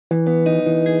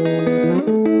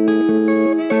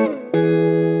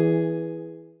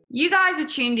are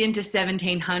tuned into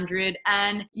 1700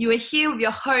 and you are here with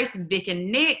your hosts, Vic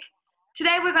and Nick.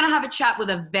 Today we're going to have a chat with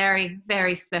a very,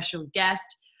 very special guest.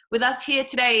 With us here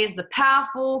today is the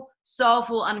powerful,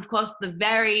 soulful, and of course the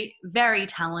very, very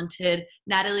talented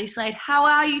Natalie Slade. How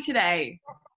are you today?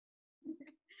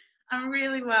 I'm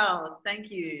really well,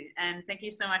 thank you. And thank you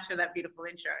so much for that beautiful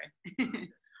intro.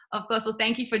 Of course, well,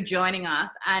 thank you for joining us.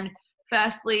 And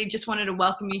firstly, just wanted to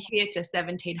welcome you here to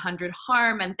 1700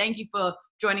 Home, and thank you for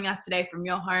joining us today from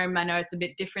your home. I know it's a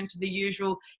bit different to the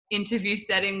usual interview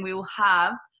setting we will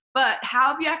have, but how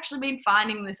have you actually been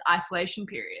finding this isolation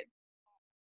period?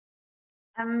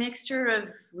 A mixture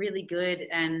of really good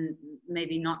and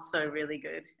maybe not so really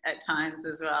good at times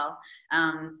as well.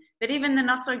 But even the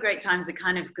not so great times are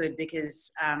kind of good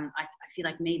because I feel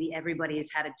like maybe everybody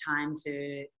has had a time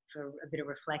for a bit of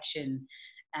reflection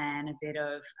and a bit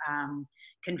of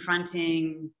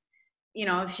confronting,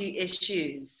 a few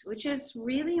issues, which is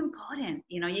really important.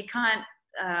 You can't,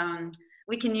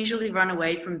 we can usually run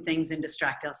away from things and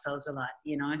distract ourselves a lot,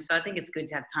 so I think it's good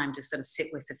to have time to sort of sit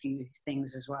with a few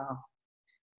things as well.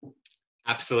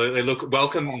 Absolutely. Look,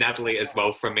 welcome Natalie as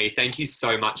well from me. Thank you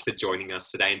so much for joining us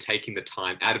today and taking the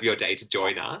time out of your day to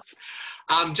join us.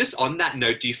 Just on that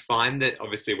note, do you find that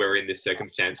obviously we're in this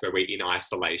circumstance where we're in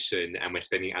isolation and we're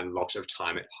spending a lot of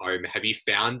time at home? Have you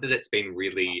found that it's been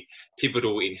really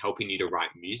pivotal in helping you to write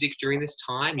music during this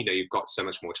time? You've got so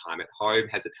much more time at home.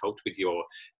 Has it helped with your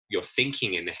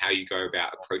thinking and how you go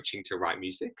about approaching to write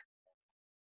music?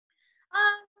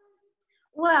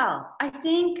 Well, I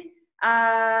think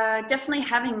definitely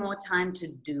having more time to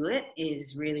do it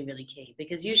is really, really key,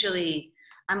 because usually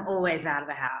I'm always out of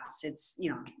the house. It's,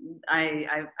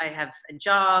 I have a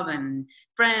job and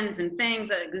friends and things.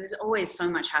 There's always so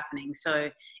much happening. So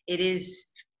it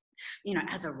is,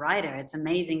 as a writer, it's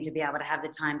amazing to be able to have the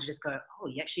time to just go, oh,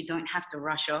 you actually don't have to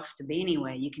rush off to be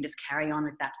anywhere. You can just carry on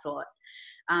with that thought.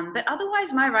 But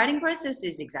otherwise, my writing process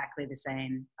is exactly the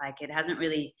same. Like, it hasn't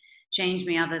really changed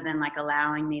me other than like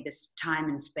allowing me this time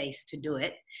and space to do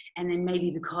it. And then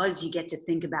maybe because you get to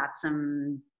think about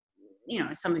some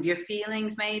of your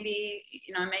feelings, maybe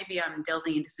I'm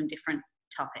delving into some different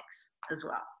topics as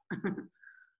well.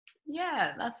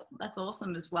 Yeah, that's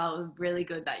awesome as well. Really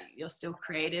good that you're still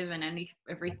creative and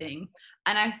everything.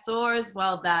 And I saw as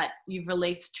well that you've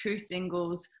released 2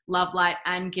 singles, Love Light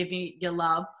and Give Me Your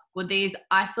Love. Were these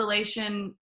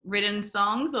isolation written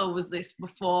songs, or was this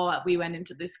before we went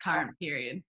into this current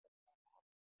period?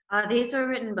 These were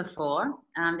written before.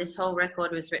 This whole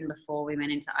record was written before we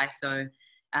went into ISO.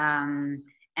 And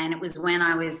it was when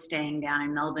I was staying down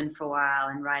in Melbourne for a while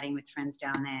and writing with friends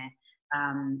down there.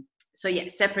 So yeah,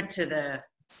 separate to the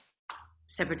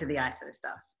ISO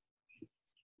stuff.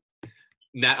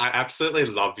 Nat, I absolutely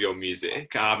love your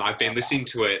music. I've been listening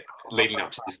to it leading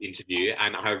up to this interview,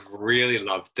 and I've really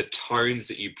loved the tones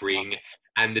that you bring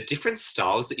and the different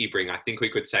styles that you bring. I think we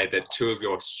could say that 2 of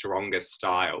your strongest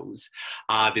styles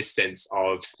are this sense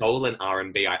of soul and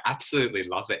R&B. I absolutely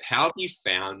love it. How have you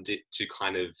found it to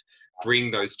kind of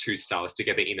bring those 2 styles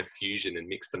together in a fusion and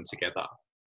mix them together?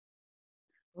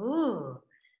 Ooh,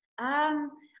 I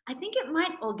think it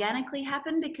might organically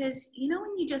happen because,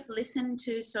 when you just listen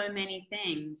to so many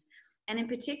things, and in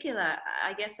particular,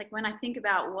 I guess like when I think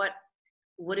about what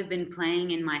would have been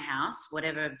playing in my house,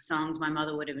 whatever songs my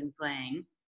mother would have been playing,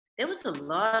 there was a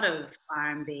lot of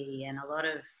R&B and a lot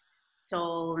of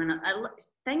soul, and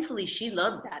thankfully she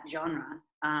loved that genre.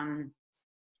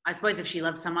 I suppose if she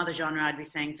loved some other genre, I'd be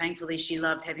saying thankfully she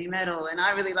loved heavy metal, and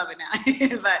I really love it now.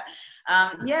 But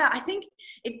yeah, I think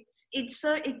it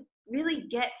really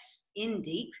gets in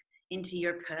deep into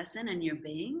your person and your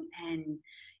being, and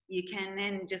you can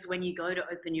then just, when you go to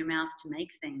open your mouth to make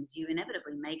things, you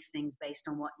inevitably make things based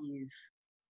on what you've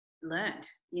learned,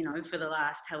 for the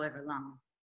last however long.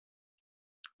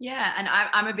 Yeah, and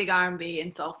I'm a big R&B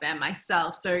and soul fan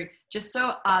myself. So just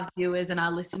so our viewers and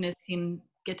our listeners can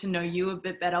get to know you a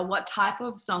bit better, what type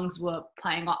of songs were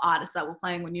playing or artists that were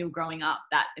playing when you were growing up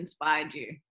that inspired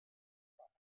you?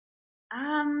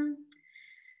 I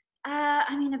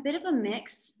mean, a bit of a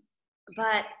mix.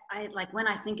 But when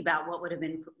I think about what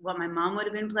my mom would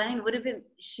have been playing,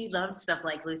 she loved stuff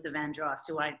like Luther Vandross,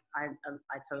 who I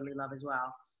totally love as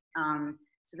well.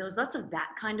 So there was lots of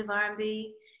that kind of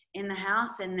R&B in the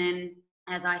house. And then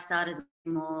as I started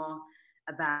more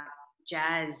about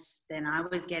jazz, then I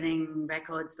was getting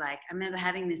records like, I remember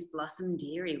having this Blossom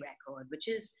Dearie record, which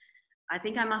is, I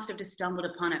think I must have just stumbled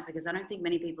upon it because I don't think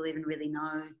many people even really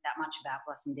know that much about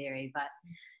Blossom Dearie. But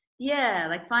yeah,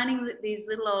 like finding these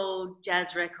little old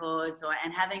jazz records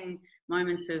and having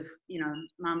moments of,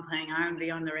 mum playing R&B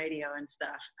on the radio and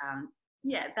stuff.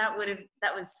 yeah, that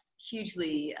was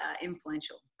hugely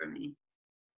influential for me.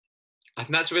 I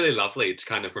think that's really lovely to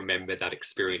kind of remember that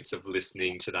experience of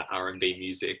listening to that R&B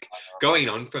music. Going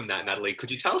on from that, Natalie, could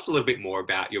you tell us a little bit more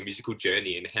about your musical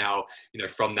journey and how, you know,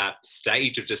 from that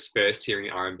stage of just first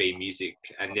hearing R&B music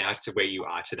and now to where you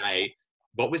are today,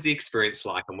 what was the experience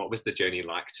like and what was the journey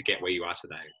like to get where you are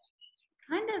today?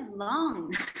 Kind of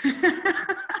long.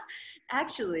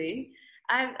 Actually,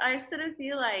 I sort of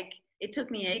feel like it took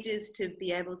me ages to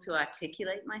be able to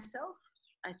articulate myself.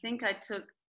 I think I took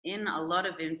in a lot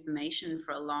of information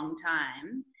for a long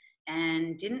time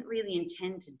and didn't really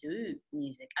intend to do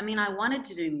music. I mean, I wanted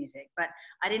to do music, but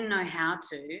I didn't know how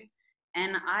to.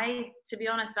 And to be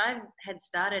honest, I had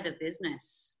started a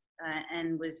business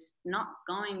and was not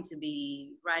going to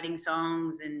be writing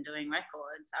songs and doing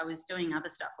records. I was doing other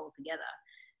stuff altogether.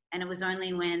 And it was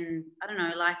only when, I don't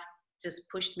know, life just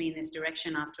pushed me in this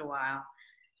direction after a while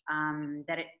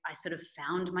that I sort of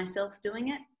found myself doing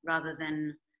it rather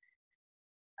than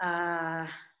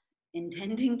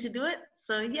intending to do it.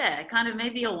 So yeah, kind of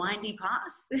maybe a windy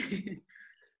path.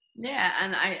 Yeah,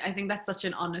 and I think that's such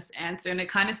an honest answer. And it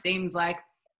kind of seems like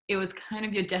it was kind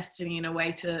of your destiny in a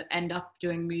way to end up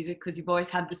doing music because you've always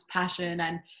had this passion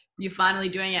and you're finally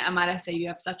doing it. And might I say, you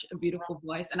have such a beautiful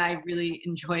voice and I really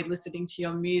enjoyed listening to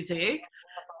your music.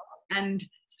 And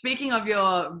speaking of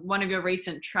one of your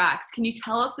recent tracks, can you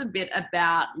tell us a bit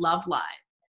about Love Light?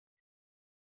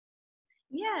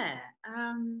 Yeah.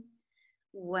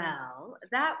 Well,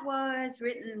 that was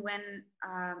written when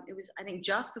it was, I think,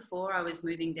 just before I was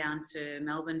moving down to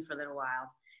Melbourne for a little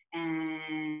while.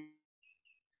 And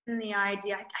the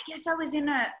idea, I guess I was in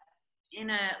a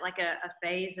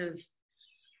phase of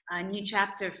a new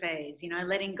chapter phase, you know,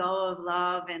 letting go of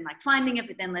love and like finding it,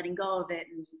 but then letting go of it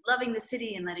and loving the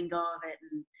city and letting go of it.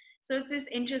 And so it's this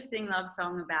interesting love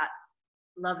song about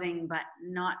loving, but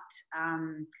not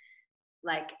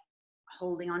like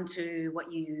holding on to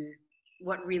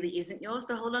what really isn't yours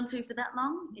to hold on to for that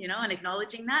long, you know, and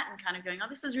acknowledging that and kind of going, oh,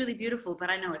 this is really beautiful, but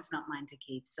I know it's not mine to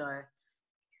keep. So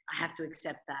I have to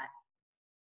accept that.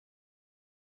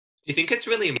 Do you think it's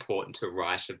really important to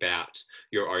write about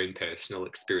your own personal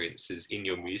experiences in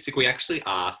your music? We actually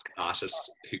ask artists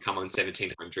who come on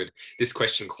 1700 this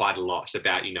question quite a lot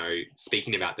about, you know,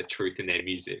 speaking about the truth in their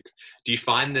music. Do you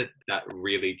find that that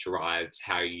really drives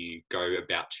how you go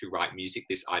about to write music,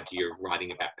 this idea of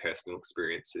writing about personal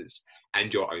experiences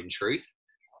and your own truth?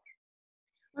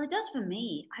 Well, it does for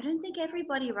me. I don't think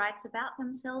everybody writes about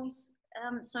themselves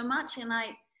so much. And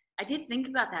I did think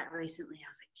about that recently. I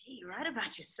was like, gee, you write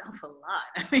about yourself a lot.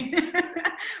 I mean,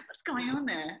 what's going on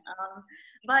there?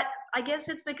 But I guess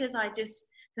it's because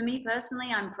for me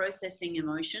personally, I'm processing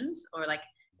emotions or like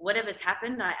whatever's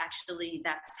happened,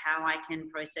 that's how I can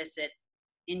process it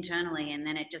internally. And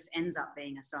then it just ends up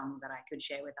being a song that I could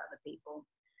share with other people.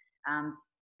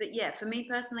 But yeah, for me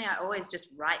personally, I always just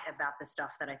write about the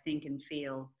stuff that I think and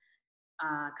feel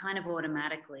kind of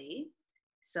automatically.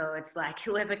 So it's like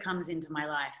whoever comes into my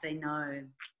life, they know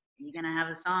you're going to have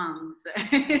a song. So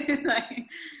like,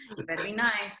 you better be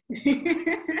nice.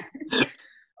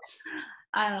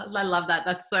 I love that.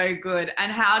 That's so good.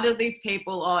 And how do these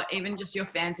people, or even just your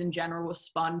fans in general,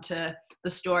 respond to the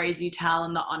stories you tell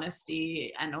and the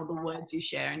honesty and all the words you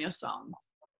share in your songs?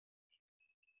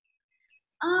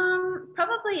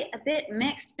 Probably a bit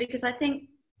mixed because I think,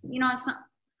 you know,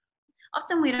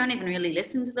 often we don't even really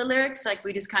listen to the lyrics. Like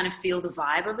we just kind of feel the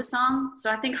vibe of a song. So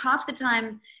I think half the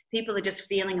time people are just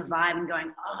feeling a vibe and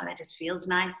going, oh, that just feels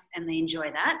nice. And they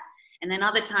enjoy that. And then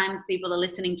other times people are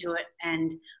listening to it and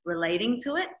relating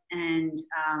to it and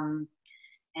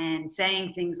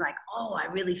saying things like, oh,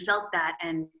 I really felt that.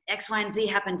 And X, Y, and Z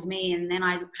happened to me. And then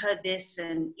I heard this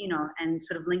and, you know, and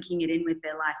sort of linking it in with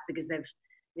their life because they've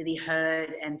really heard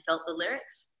and felt the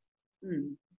lyrics.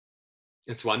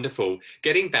 It's wonderful.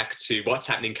 Getting back to what's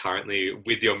happening currently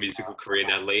with your musical career,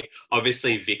 Natalie,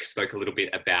 obviously Vic spoke a little bit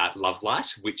about Love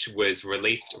Light, which was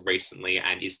released recently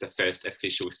and is the first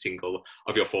official single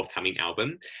of your forthcoming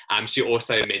album. She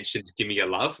also mentioned Gimme Your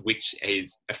Love, which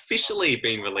is officially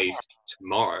being released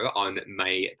tomorrow on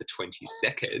May the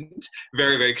 22nd.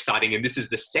 Very, very exciting. And this is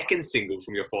the second single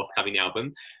from your forthcoming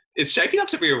album. It's shaping up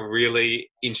to be a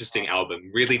really interesting album,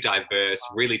 really diverse,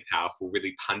 really powerful,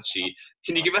 really punchy.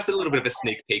 Can you give us a little bit of a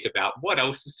sneak peek about what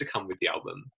else is to come with the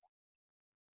album?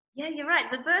 Yeah, you're right.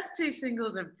 The first two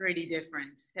singles are pretty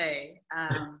different. Hey,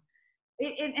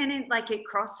 it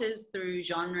crosses through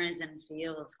genres and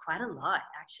feels quite a lot,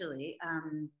 actually.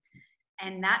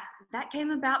 And that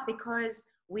came about because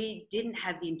we didn't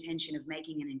have the intention of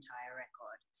making an entire record.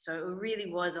 So it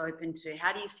really was open to,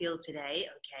 how do you feel today?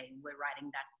 Okay, we're writing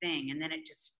that thing. And then it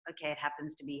just, okay, it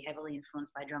happens to be heavily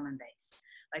influenced by drum and bass.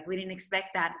 Like we didn't expect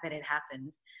that, but it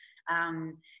happened.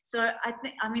 So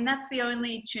I mean, that's the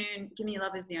only tune, Give Me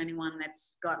Love is the only one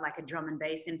that's got like a drum and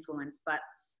bass influence. But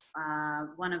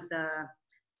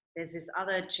there's this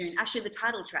other tune, actually the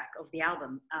title track of the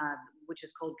album, which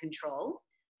is called Control.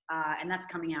 And that's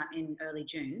coming out in early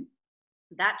June.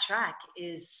 That track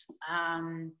is,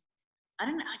 I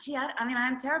don't know, gee, I mean,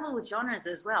 I'm terrible with genres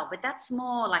as well, but that's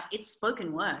more like, it's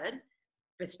spoken word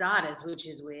for starters, which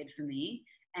is weird for me.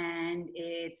 And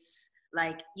it's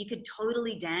like, you could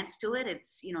totally dance to it.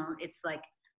 It's, you know, it's like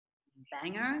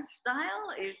banger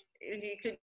style, if you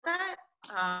could do that.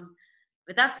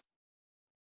 But that's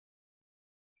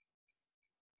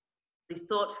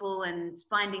thoughtful and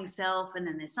finding self. And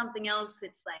then there's something else.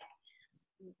 It's like,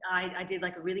 I did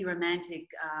like a really romantic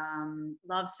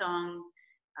love song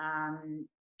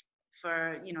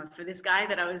for this guy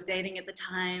that I was dating at the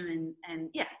time, and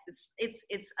yeah,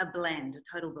 it's a blend, a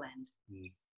total blend.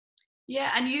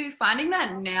 Yeah, and you finding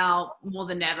that now more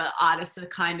than ever, artists are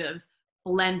kind of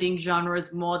blending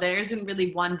genres more. There isn't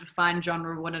really one defined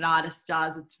genre of what an artist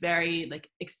does. It's very like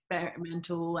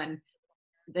experimental, and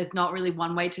there's not really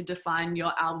one way to define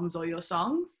your albums or your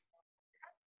songs.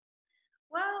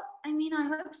 Well, I mean, I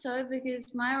hope so,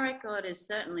 because my record is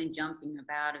certainly jumping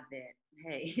about a bit.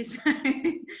 Hey, so,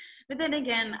 but then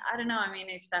again, I don't know. I mean,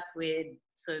 if that's weird,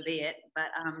 so be it.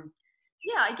 But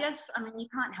yeah, I guess, I mean, you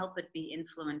can't help but be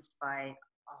influenced by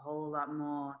a whole lot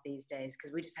more these days,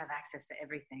 because we just have access to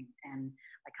everything, and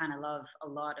I kind of love a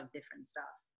lot of different stuff.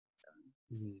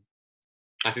 So.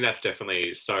 I think that's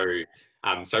definitely so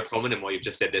prominent what you've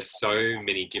just said. There's so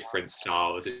many different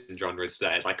styles and genres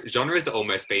today. Like genres are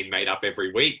almost being made up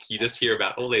every week. You just hear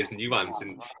about all these new ones,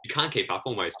 and you can't keep up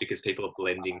almost, because people are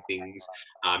blending things,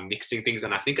 mixing things.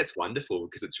 And I think it's wonderful,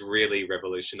 because it's really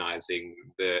revolutionizing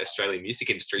the Australian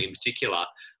music industry in particular.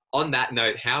 On that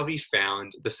note, how have you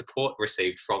found the support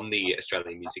received from the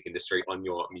Australian music industry on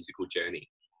your musical journey?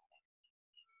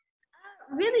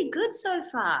 Really good so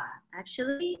far,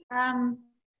 actually.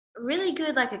 Really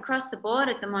good, like across the board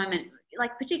at the moment,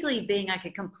 like particularly being like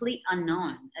a complete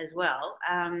unknown as well,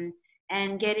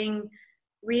 and getting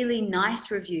really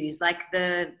nice reviews, like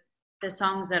the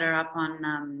songs that are up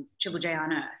on Triple J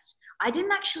Unearthed. I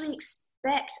didn't actually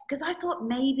expect, because I thought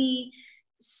maybe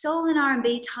soul and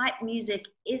R&B type music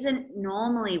isn't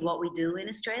normally what we do in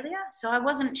Australia, so I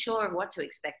wasn't sure of what to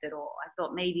expect at all. I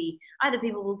thought maybe either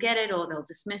people will get it or they'll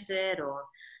dismiss it or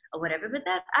whatever, but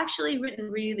that actually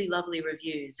written really lovely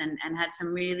reviews and had some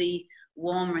really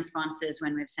warm responses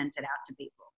when we've sent it out to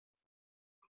people.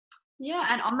 Yeah,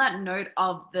 and on that note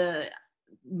of the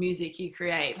music you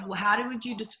create, how would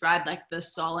you describe like the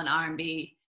soul and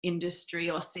R&B industry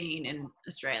or scene in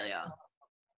Australia?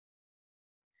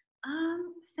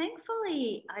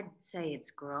 Thankfully, I'd say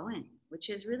it's growing, which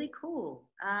is really cool.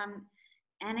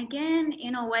 And again,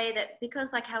 in a way that,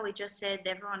 because like how we just said,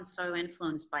 everyone's so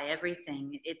influenced by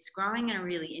everything, it's growing in a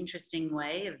really interesting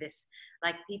way of this,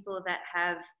 like people that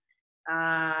have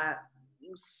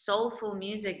soulful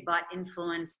music, but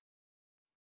influenced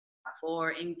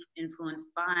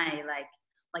by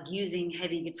like using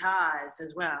heavy guitars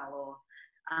as well,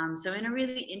 or so in a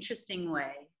really interesting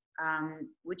way,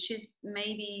 which is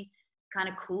maybe kind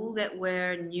of cool that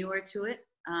we're newer to it.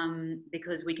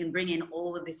 Because we can bring in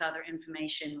all of this other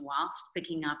information whilst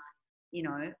picking up, you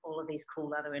know, all of these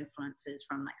cool other influences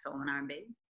from like soul and R&B.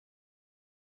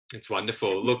 It's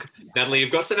wonderful. Look, Natalie,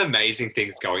 you've got some amazing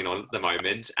things going on at the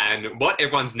moment. And what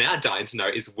everyone's now dying to know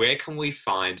is, where can we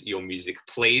find your music?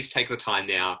 Please take the time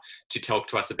now to talk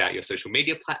to us about your social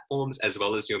media platforms, as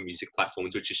well as your music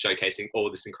platforms, which is showcasing all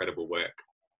this incredible work.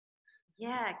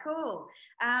 Yeah, cool.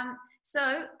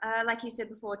 So, like you said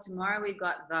before, tomorrow we've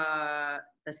got the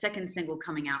second single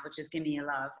coming out, which is Give Me Your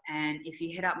Love. And if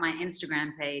you hit up my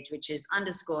Instagram page, which is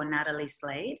 _Natalie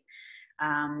Slade,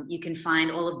 you can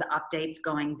find all of the updates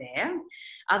going there.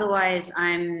 Otherwise,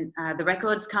 the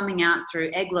record's coming out through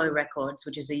Eglo Records,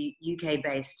 which is a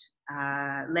UK-based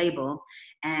label,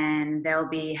 and they'll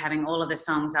be having all of the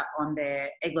songs up on their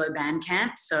Eglo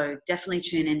Bandcamp, so definitely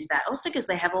tune into that. Also, because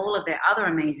they have all of their other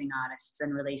amazing artists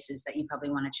and releases that you probably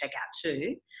want to check out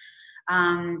too.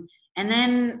 And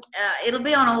then it'll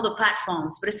be on all the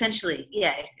platforms, but essentially,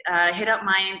 yeah, hit up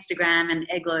my Instagram and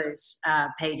Eglo's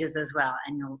pages as well,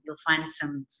 and you'll find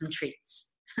some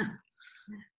treats.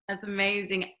 That's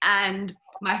amazing. And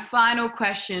my final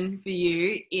question for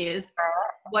you is,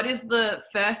 what is the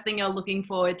first thing you're looking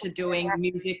forward to doing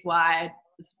music-wise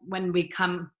when we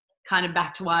come kind of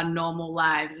back to our normal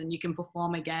lives and you can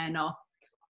perform again? Or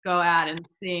go out and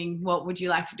sing, what would you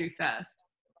like to do first?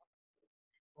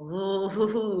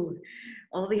 Oh,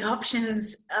 all the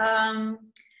options.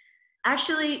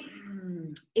 Actually,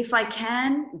 if I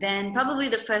can, then probably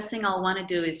the first thing I'll want to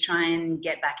do is try and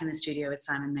get back in the studio with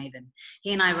Simon Maven.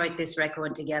 He and I wrote this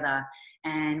record together,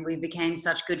 and we became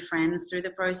such good friends through the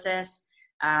process.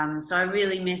 So I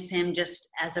really miss him just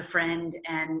as a friend,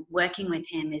 and working with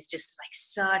him is just like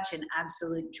such an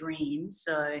absolute dream.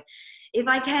 So if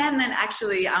I can, then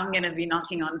actually I'm going to be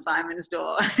knocking on Simon's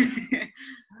door.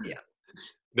 Yeah.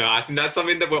 No, I think that's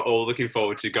something that we're all looking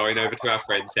forward to, going over to our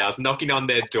friend's house, knocking on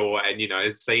their door and, you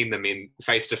know, seeing them in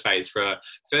face to face for a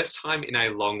first time in a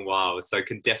long while. So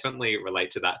can definitely relate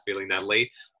to that feeling,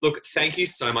 Natalie. Look, thank you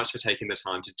so much for taking the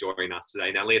time to join us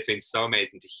today, Natalie. It's been so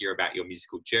amazing to hear about your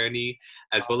musical journey,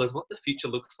 as well as what the future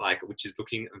looks like, which is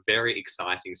looking very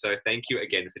exciting. So thank you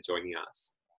again for joining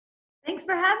us. Thanks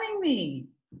for having me.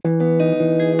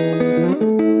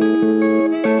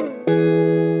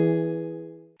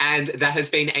 And that has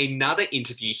been another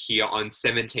interview here on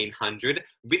 1700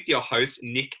 with your hosts,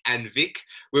 Nick and Vic.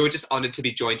 We were just honoured to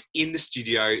be joined in the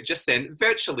studio, just then,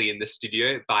 virtually in the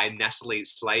studio, by Natalie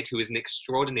Slade, who is an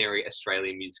extraordinary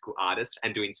Australian musical artist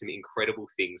and doing some incredible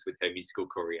things with her musical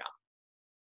career.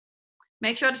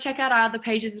 Make sure to check out our other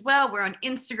pages as well. We're on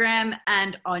Instagram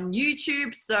and on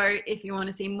YouTube. So if you want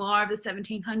to see more of the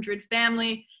 1700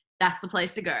 family, that's the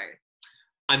place to go.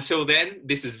 Until then,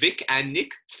 this is Vic and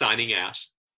Nick signing out.